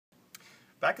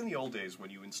Back in the old days, when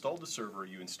you installed a server,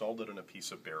 you installed it on a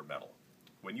piece of bare metal.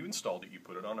 When you installed it, you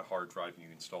put it on a hard drive and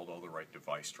you installed all the right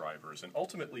device drivers. And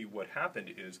ultimately what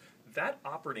happened is that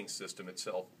operating system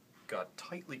itself got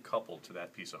tightly coupled to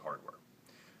that piece of hardware.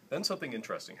 Then something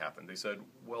interesting happened. They said,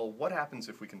 well, what happens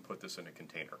if we can put this in a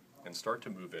container and start to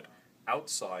move it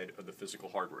outside of the physical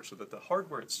hardware so that the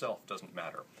hardware itself doesn't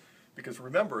matter? Because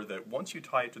remember that once you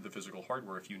tie it to the physical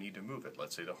hardware, if you need to move it,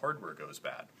 let's say the hardware goes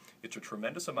bad, it's a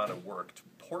tremendous amount of work to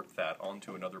port that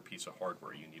onto another piece of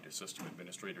hardware. You need a system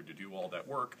administrator to do all that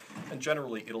work, and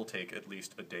generally it'll take at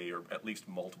least a day or at least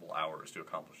multiple hours to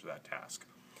accomplish that task.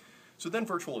 So then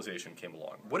virtualization came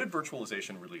along. What did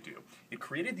virtualization really do? It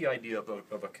created the idea of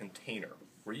a container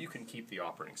where you can keep the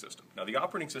operating system. Now the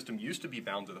operating system used to be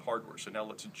bound to the hardware, so now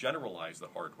let's generalize the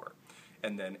hardware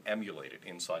and then emulate it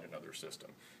inside another system.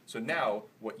 So now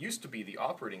what used to be the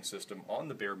operating system on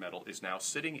the bare metal is now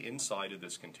sitting inside of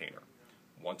this container.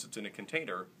 Once it's in a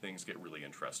container, things get really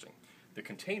interesting. The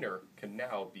container can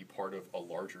now be part of a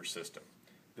larger system.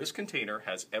 This container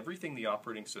has everything the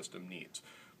operating system needs.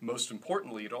 Most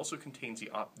importantly, it also contains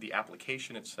the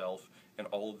application itself and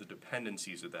all of the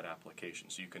dependencies of that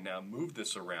application. So you can now move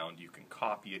this around, you can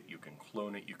copy it, you can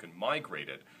clone it, you can migrate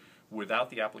it without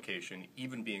the application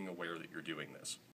even being aware that you're doing this.